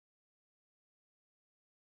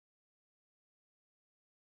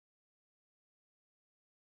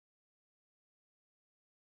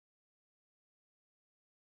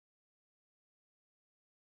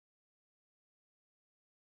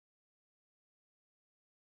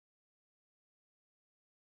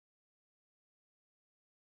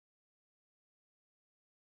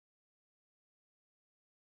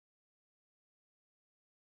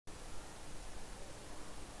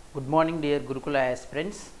Good morning, dear Gurukula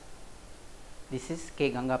aspirants. This is K.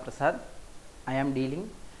 Ganga Prasad. I am dealing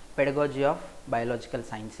Pedagogy of Biological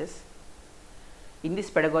Sciences. In this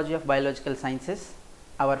Pedagogy of Biological Sciences,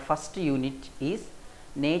 our first unit is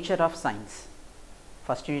Nature of Science.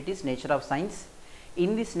 First unit is Nature of Science.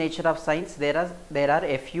 In this Nature of Science, there are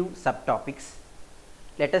a few subtopics.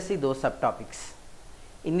 Let us see those subtopics.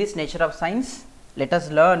 In this Nature of Science, let us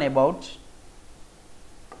learn about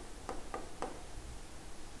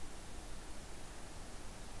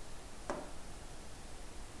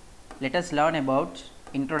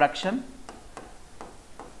introduction,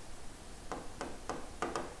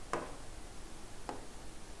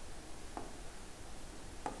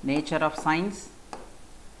 nature of science,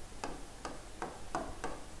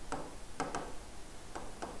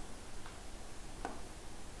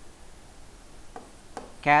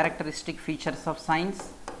 characteristic features of science,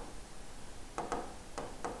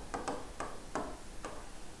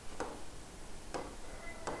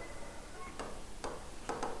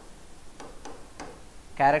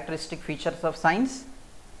 characteristic features of science,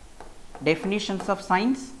 definitions of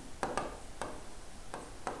science,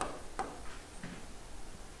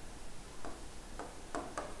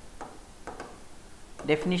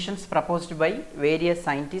 definitions proposed by various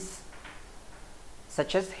scientists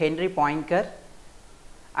such as Henry Poincaré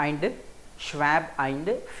and Schwab and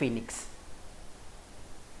Phoenix.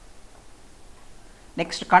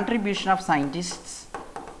 Next, contribution of scientists,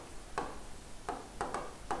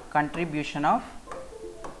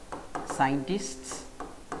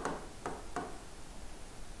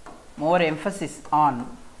 more emphasis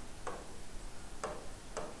on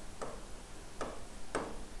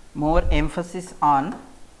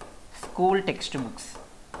school textbooks.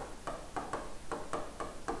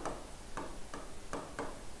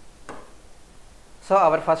 So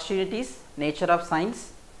our first unit is nature of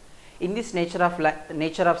science. In this nature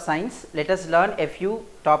of science, let us learn a few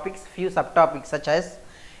topics, few subtopics such as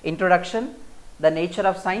introduction, the nature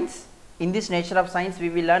of science. In this nature of science, we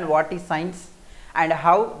will learn what is science and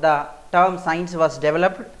how the term science was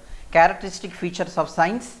developed, characteristic features of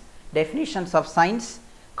science, definitions of science,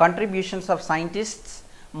 contributions of scientists,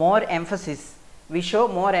 more emphasis. We show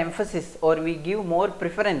more emphasis or we give more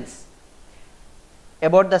preference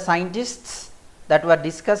about the scientists that were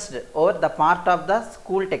discussed or the part of the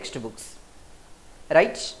school textbooks,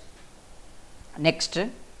 right? Next,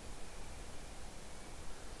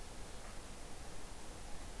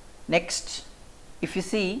 if you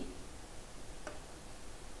see,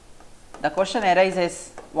 the question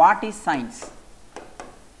arises, what is science?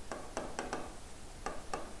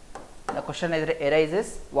 The question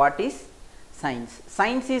arises, what is science?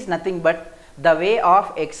 Science is nothing but the way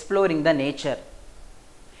of exploring the nature.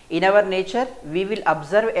 In our nature, we will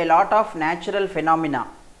observe a lot of natural phenomena,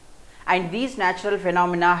 and these natural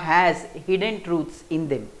phenomena has hidden truths in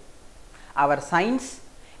them. Our science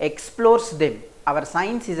explores them. Our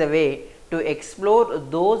science is a way to explore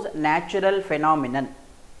those natural phenomena.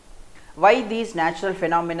 Why these natural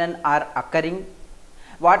phenomena are occurring?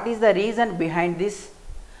 What is the reason behind this?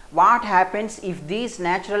 What happens if these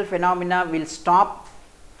natural phenomena will stop?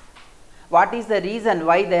 What is the reason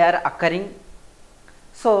why they are occurring?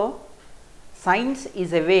 So, science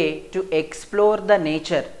is a way to explore the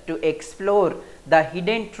nature, to explore the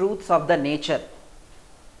hidden truths of the nature.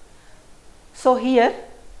 So, here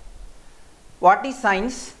what is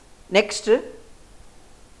science? Next,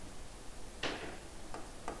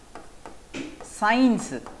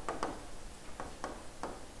 science,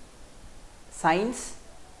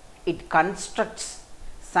 it constructs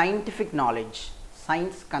scientific knowledge.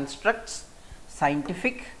 Science constructs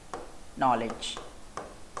scientific knowledge.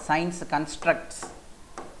 Science constructs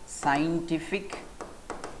scientific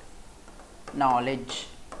knowledge,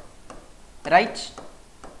 right?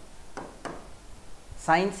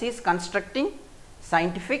 Science is constructing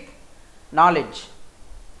scientific knowledge.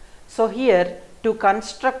 So here, to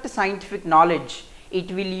construct scientific knowledge, it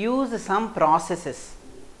will use some processes.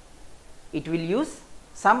 It will use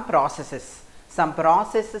some process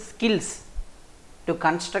skills to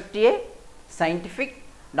construct a scientific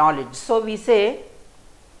knowledge. So we say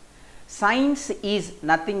science is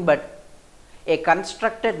nothing but a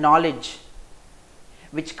constructed knowledge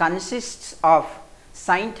which consists of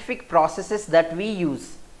scientific processes that we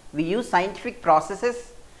use. We use scientific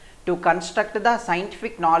processes to construct the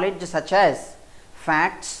scientific knowledge such as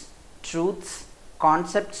facts, truths,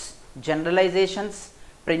 concepts, generalizations,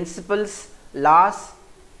 principles, laws,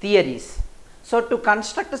 theories. So to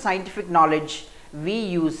construct scientific knowledge, we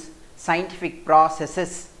use scientific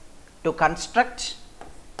processes to construct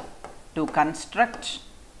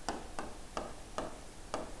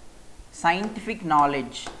scientific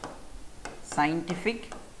knowledge. scientific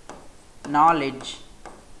knowledge.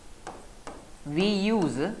 We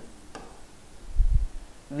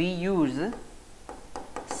use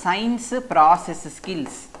science process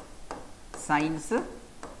skills. Science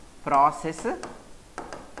process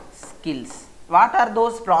skills. What are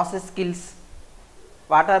those process skills?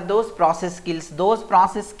 What are those process skills? Those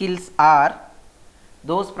process skills are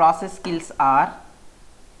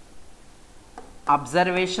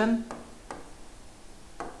observation,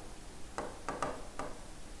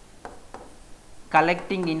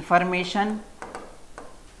 collecting information,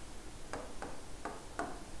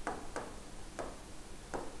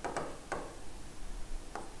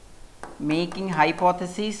 making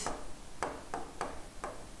hypotheses,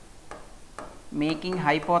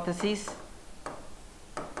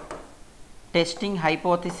 testing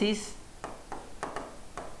hypotheses,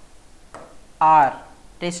 or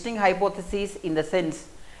testing hypotheses in the sense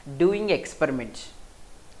doing experiments,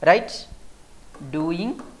 right?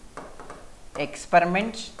 Doing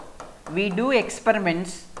experiments. We do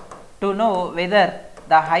experiments to know whether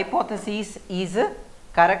the hypothesis is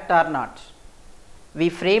correct or not. We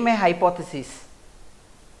frame a hypothesis.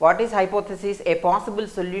 What is hypothesis? A possible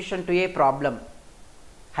solution to a problem.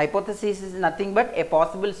 Hypothesis is nothing but a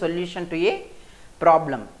possible solution to a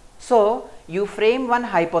problem. So you frame one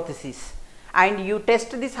hypothesis and you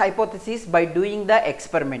test this hypothesis by doing the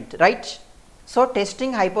experiment, right? So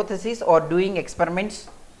testing hypothesis or doing experiments,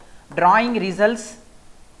 drawing results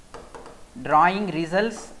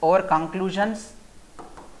or conclusions,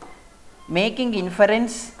 making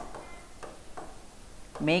inference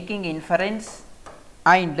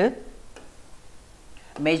and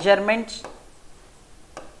measurement,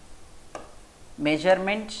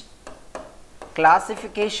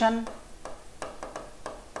 classification,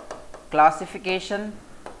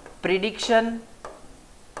 prediction.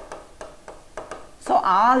 So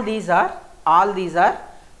all these are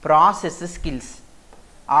process skills.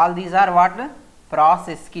 All these are what?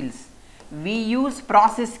 Process skills. We use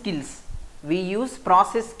process skills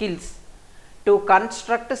to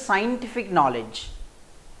construct scientific knowledge.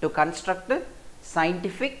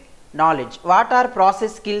 What are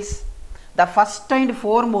process skills? The first and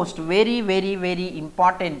foremost, very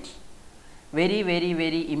important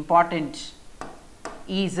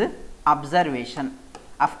is observation.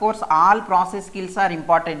 Of course all process skills are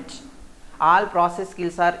important,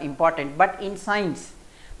 but in science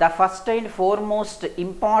the first and foremost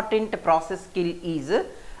important process skill is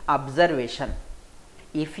observation.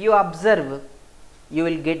 If you observe, you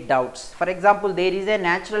will get doubts. For example, there is a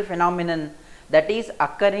natural phenomenon that is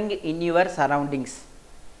occurring in your surroundings.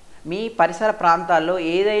 మీ పరిసర ప్రాంతాల్లో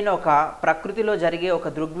ఏదైనా ఒక ప్రకృతిలో జరిగే ఒక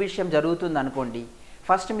దృగ్విషయం జరుగుతుంది అనుకోండి,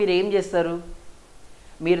 ఫస్ట్ మీరు ఏం చేస్తారు?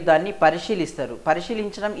 మీరు దాన్ని పరిశీలిస్తారు.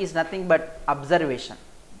 పరిశీలించడం is nothing but observation,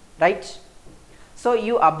 right? So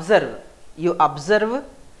you observe.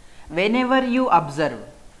 whenever you observe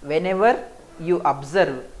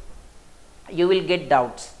you will get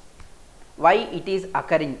doubts. Why it is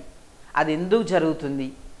occurring? అది ఎందుకు జరుగుతుంది?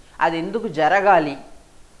 అది ఎందుకు జరగాలి?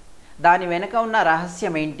 దాని వెనుక ఉన్న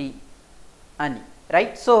రహస్యం ఏంటి అని,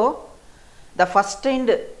 right? So the first and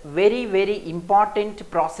very important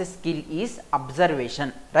process skill is observation,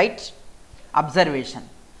 right? Observation.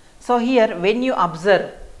 So here when you observe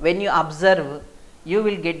you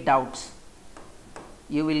will get doubts.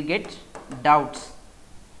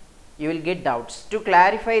 To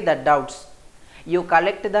clarify the doubts, you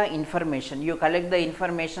collect the information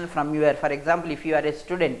from your, for example, if you are a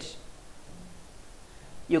student,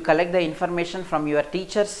 you collect the information from your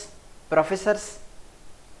teachers, professors,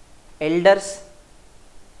 elders,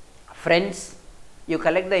 friends. You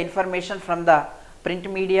collect the information from the print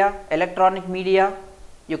media, electronic media.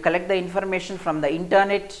 You collect the information from the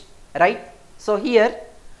internet, right? So here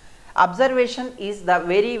observation is the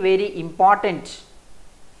very important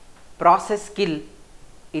process skill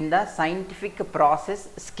in the scientific process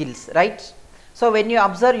skills, right? So when you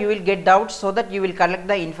observe you will get doubts, so that you will collect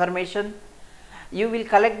the information.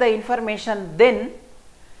 Then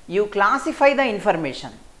you classify the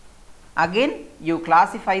information. Again you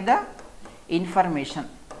classify the information.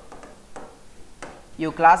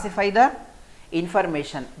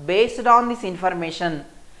 Based on this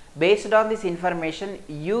information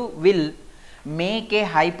you will make a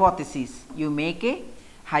hypothesis.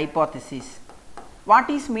 What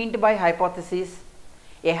is meant by hypothesis?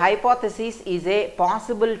 A hypothesis is a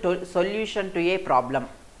possible solution to a problem,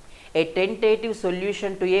 a tentative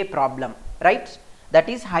solution to a problem, right? That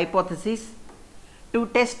is hypothesis. To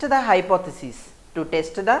test the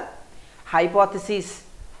hypothesis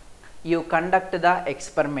you conduct the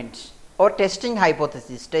experiment or testing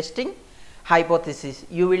hypothesis. hypothesis,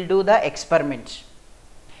 you will do the experiment.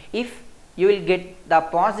 If you will get the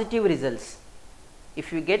positive results, if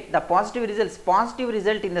you get the positive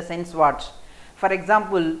result in the sense what? For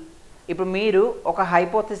example, ఇప్పుడు మీరు ఒక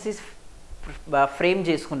hypothesis frame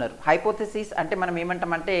చేసుకున్నారు. Hypothesis అంటే మనం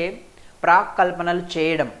ఏమంటామంటే ప్రాక్ కల్పనలు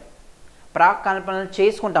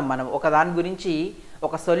చేసుకుంటాం. మనం ఒక దాని గురించి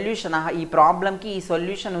ఒక సొల్యూషన్, ఈ ప్రాబ్లంకి ఈ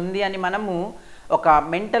సొల్యూషన్ ఉంది అని మనము ఒక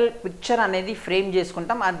మెంటల్ పిక్చర్ అనేది ఫ్రేమ్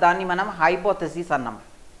చేసుకుంటాం. దాన్ని మనం హైపోథెసిస్ అన్నాం,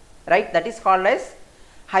 right? That is called as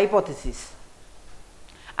hypothesis.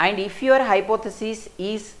 And if your hypothesis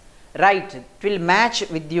is right, it will match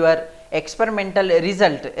with your experimental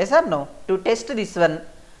result, yes or no? To test this one,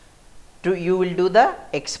 you will do the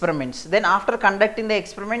experiments. Then after conducting the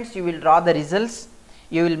experiments, you will draw the results,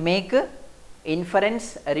 you will make inference,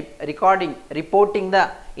 reporting the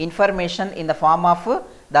information in the form of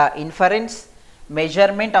the inference,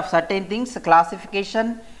 measurement of certain things, classification,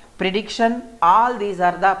 prediction. All these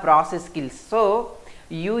are the process skills. So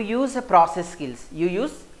you use process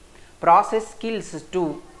skills to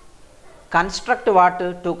construct what?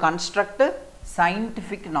 To construct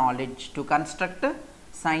scientific knowledge,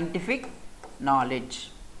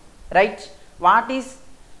 right? What is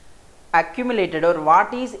accumulated or what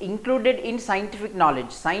is included in scientific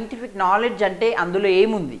knowledge? Scientific knowledge ante andulo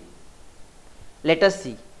emundi? Let us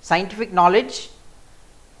see. Scientific knowledge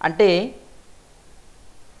ante,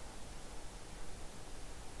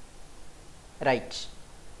 right?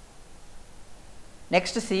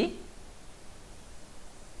 Next see,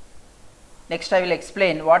 next I will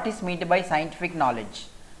explain what is meant by scientific knowledge.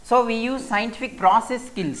 So we use scientific process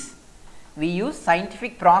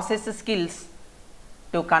skills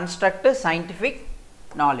to construct scientific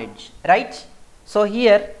knowledge, right? So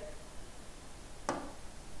here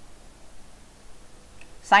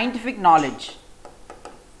scientific knowledge.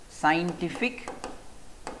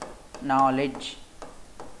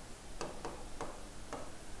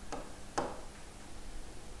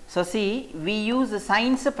 So see, we use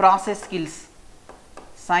science process skills.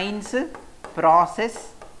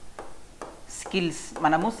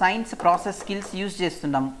 మనము science process skills use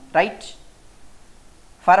చేస్తున్నాం, right?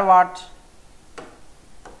 For what?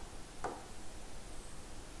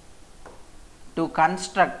 To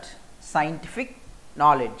construct scientific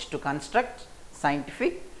knowledge.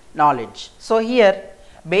 So here,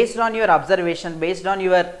 based on your observation, based on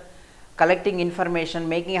your collecting information,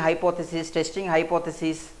 making a hypothesis, testing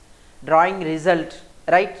hypothesis, drawing result,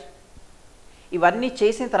 right? ఇవన్నీ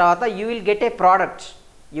చేసిన తర్వాత you will get a product.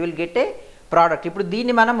 ఇప్పుడు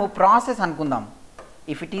దీన్ని మనము process అనుకుందాం.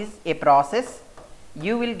 If it is a process,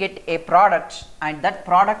 you will get a product, and that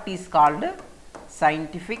product is called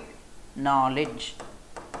scientific knowledge.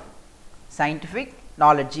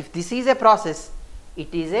 If this is a process,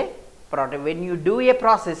 it is a product. When you do a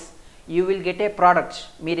process, you will get a product.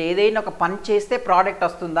 మీరు ఏదైనా ఒక పని చేస్తే product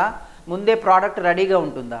వస్తుందా, ముందే product రెడీగా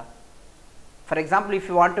ఉంటుందా? For example, if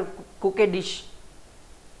you want to cook A dish,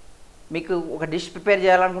 మీకు ఒక డిష్ ప్రిపేర్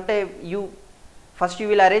చేయాలనుకుంటే first you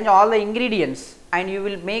will arrange all the ingredients and you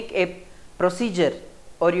will make a procedure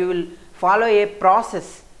are you will follow A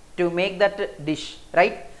process to make that dish,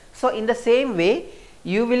 right? So in the same way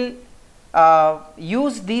you will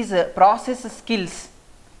use these process skills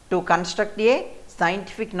to construct a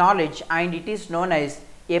scientific knowledge, and it is known as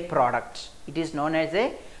a product.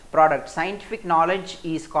 Scientific knowledge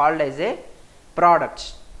is called as a product.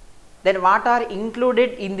 Then what are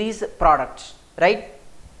included in these products, right?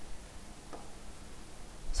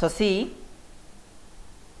 So see,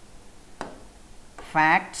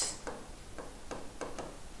 facts,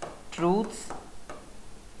 truths,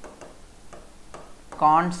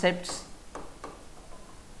 concepts,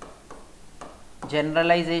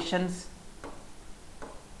 generalizations,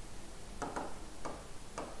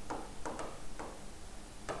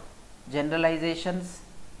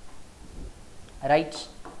 right?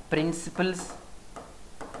 Principles,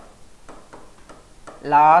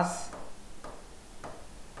 laws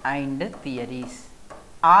and theories.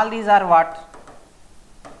 All these are what?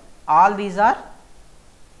 All these are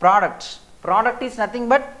products. Product is nothing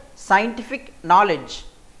but scientific knowledge.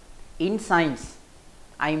 In science,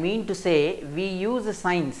 I mean to say, we use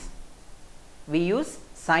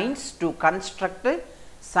science to construct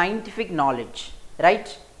scientific knowledge, right?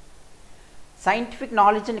 Scientific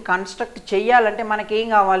knowledge ni construct cheyalante manaki em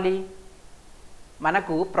kavali,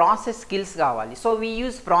 manaku process skills kavali. So we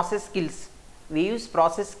use process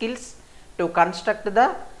skills to construct the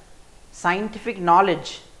scientific knowledge,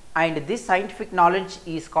 and this scientific knowledge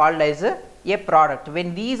is called as a product. When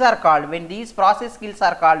these process skills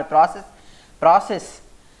are called process,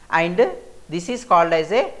 and this is called as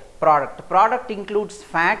a product. Product includes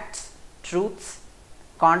facts, truths,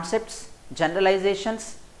 concepts, generalizations,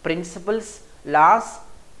 principles, laws,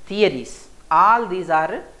 theories. All these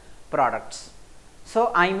are products. So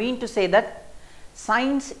I mean to say that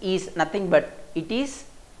science is nothing but it is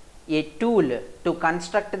a tool to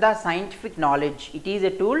construct the scientific knowledge. It is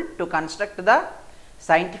a tool to construct the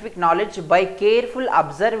scientific knowledge by careful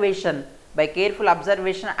observation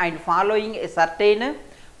and following a certain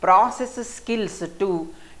process skills to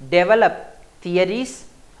develop theories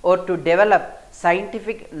or to develop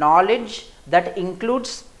scientific knowledge that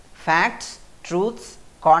includes facts, truths,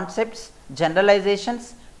 concepts,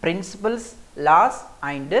 generalizations, principles, laws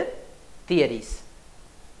and theories,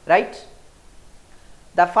 right?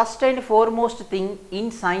 The first and foremost thing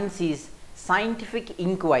in science is scientific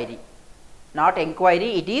inquiry, not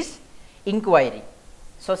enquiry, it is inquiry.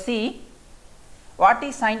 So see, what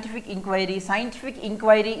is scientific inquiry? Scientific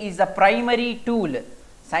inquiry is the primary tool.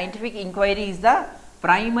 Scientific inquiry is the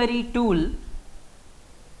primary tool.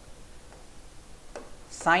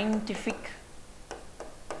 Scientific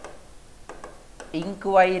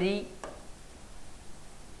inquiry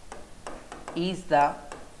is the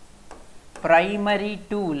primary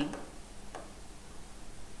tool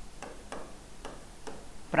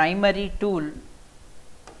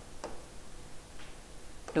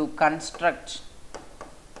to construct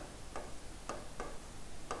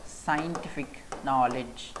scientific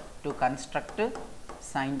knowledge,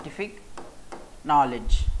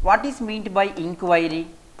 What is meant by inquiry?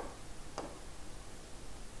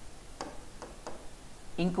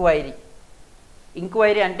 Inquiry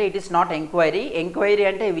ante it is not enquiry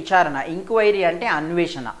ante vicharana, inquiry ante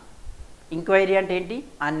anveshana. Inquiry ante enti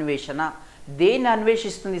anveshana. Deni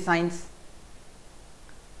anveshistundi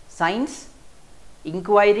science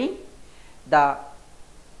inquiry the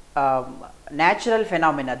natural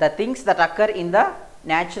phenomena, the things that occur in the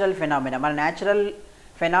natural phenomena. మన natural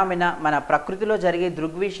phenomena మన ప్రకృతిలో జరిగే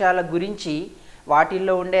దృగ్విషయాల గురించి,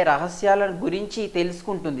 వాటిల్లో ఉండే రహస్యాల గురించి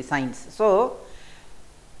తెలుసుకుంటుంది science. So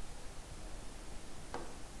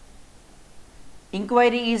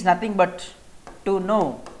inquiry is nothing but to know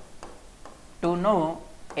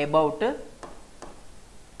about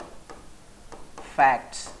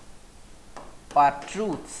facts or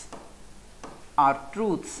truths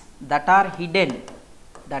that are hidden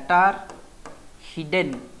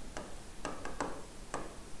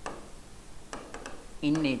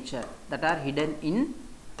in nature,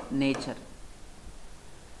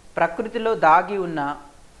 ప్రకృతిలో దాగి ఉన్న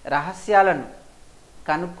రహస్యాలను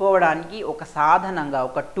కనుక్కోవడానికి ఒక సాధనంగా,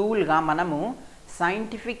 ఒక టూల్గా మనము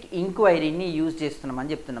సైంటిఫిక్ ఇంక్వైరీని యూజ్ చేస్తున్నాం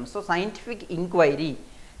అని చెప్తున్నాం. So scientific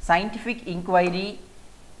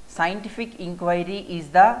enquiry is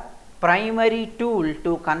the primary tool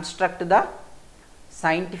to construct the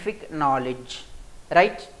scientific knowledge,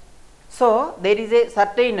 right? So there is a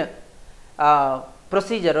certain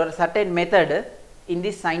procedure or certain method in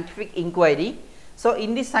this scientific inquiry. So in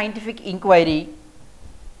this scientific inquiry,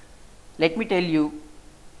 let me tell you,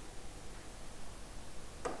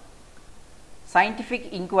 scientific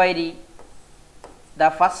inquiry, the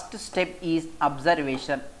first step is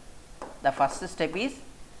observation.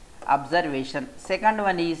 Second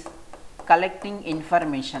one is collecting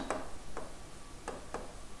information.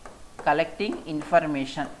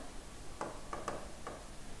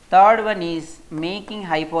 Third one is making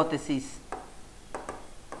hypothesis.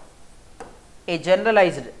 A general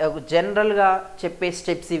గా చెప్పే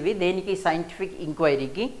steps ఇవి దేనికి, scientific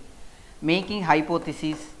ఇంక్వైరీకి. Making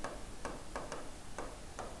hypothesis,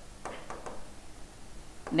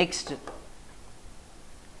 next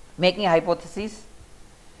making hypothesis,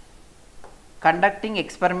 conducting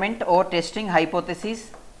experiment or testing hypothesis,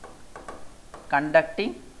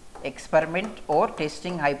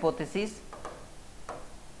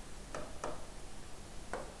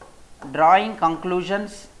 drawing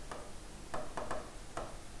conclusions,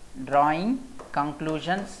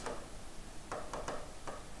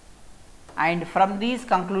 and from these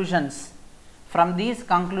conclusions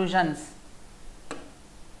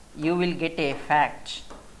you will get a fact,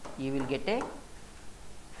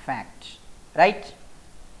 right?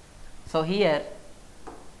 So here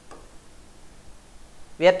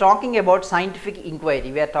we are talking about scientific inquiry.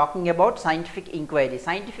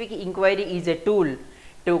 Scientific inquiry is a tool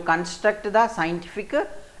to construct the scientific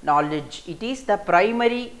knowledge. It is the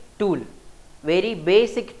primary tool, very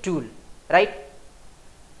basic tool, right,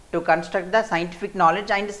 to construct the scientific knowledge.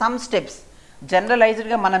 And some steps generalized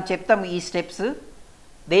గా మనం చెప్తాం. ఈ steps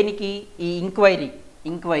దేనికి, ఈ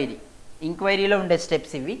ఇంక్వైరీలో ఉండే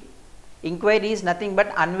steps ఇవి. Enquiry is nothing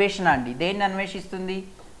but అన్వేషణ అండి. దేన్ని అన్వేషిస్తుంది?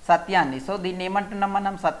 సత్యాన్ని. సో దీన్ని ఏమంటున్నాం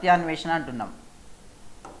మనం? సత్యాన్వేషణ అంటున్నాం,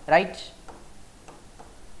 right?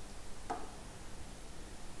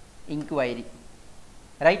 inquiry,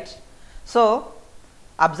 right? So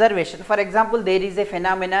observation, for example, there is a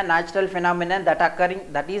phenomenon, natural phenomenon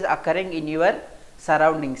that is occurring in your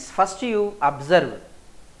surroundings. First you observe,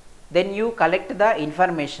 then you collect the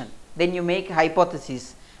information, then you make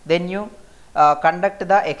hypothesis, then you conduct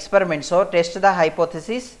the experiments or test the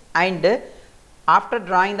hypothesis, and after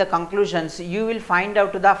drawing the conclusions you will find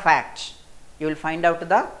out the facts. You will find out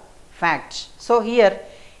the facts. So here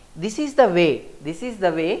this is the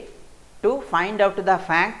way to find out the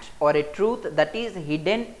fact or a truth that is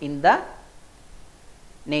hidden in the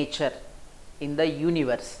nature, in the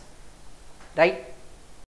universe, right?